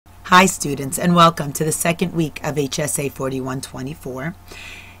Hi students, and welcome to the second week of HSA 4124.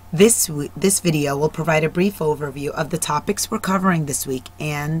 This video will provide a brief overview of the topics we're covering this week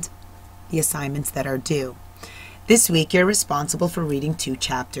and the assignments that are due. This week you're responsible for reading two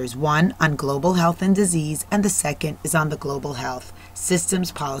chapters, one on global health and disease, and the second is on the global health,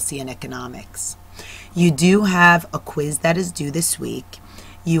 systems, policy, and economics. You do have a quiz that is due this week.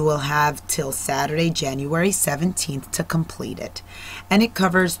 You will have till Saturday, January 17th to complete it. And it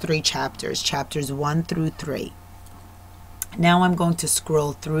covers three chapters, chapters 1 through 3. Now I'm going to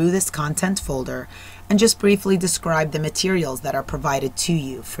scroll through this content folder and just briefly describe the materials that are provided to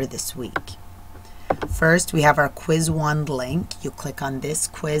you for this week. First, we have our Quiz 1 link. You click on this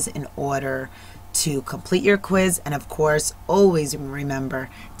quiz in order to complete your quiz, and of course, always remember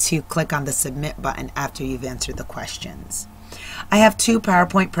to click on the Submit button after you've answered the questions. I have two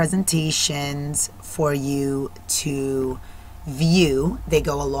PowerPoint presentations for you to view. They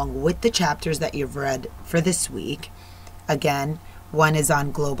go along with the chapters that you've read for this week. Again, one is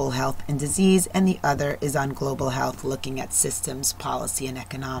on global health and disease, and the other is on global health, looking at systems, policy, and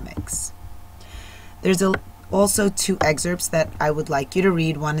economics. There's also two excerpts that I would like you to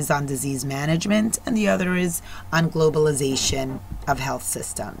read. One is on disease management, and the other is on globalization of health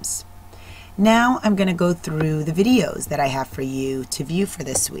systems. Now I'm going to go through the videos that I have for you to view for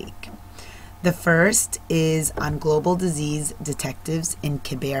this week. The first is on global disease detectives in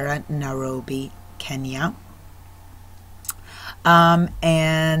Kibera, Nairobi, Kenya.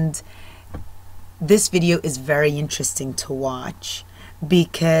 And this video is very interesting to watch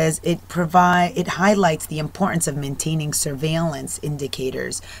because it highlights the importance of maintaining surveillance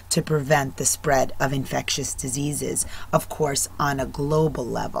indicators to prevent the spread of infectious diseases, of course, on a global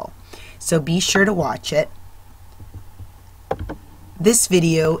level. So be sure to watch it. This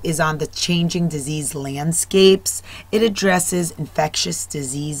video is on the changing disease landscapes. It addresses infectious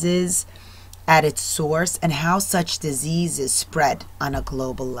diseases at its source and how such diseases spread on a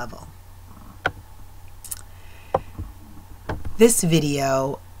global level. This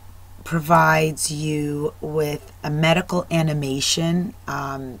video provides you with a medical animation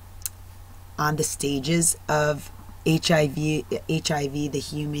on the stages of HIV, the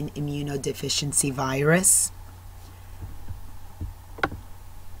human immunodeficiency virus.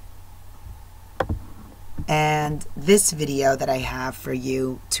 And this video that I have for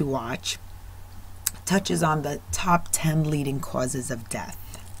you to watch touches on the top 10 leading causes of death.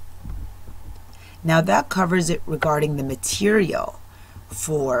 Now that covers it regarding the material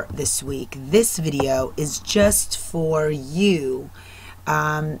for this week. This video is just for you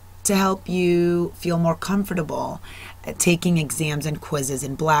to help you feel more comfortable at taking exams and quizzes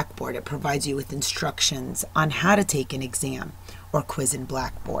in Blackboard. It provides you with instructions on how to take an exam or quiz in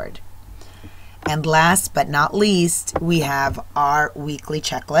Blackboard. And last but not least, we have our weekly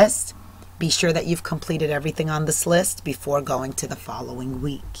checklist. Be sure that you've completed everything on this list before going to the following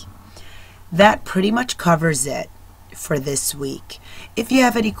week. That pretty much covers it for this week. If you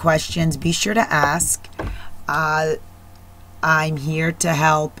have any questions, be sure to ask. I'm here to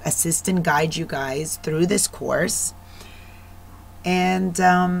help assist and guide you guys through this course. And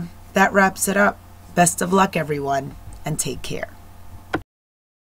that wraps it up. Best of luck, everyone, and take care.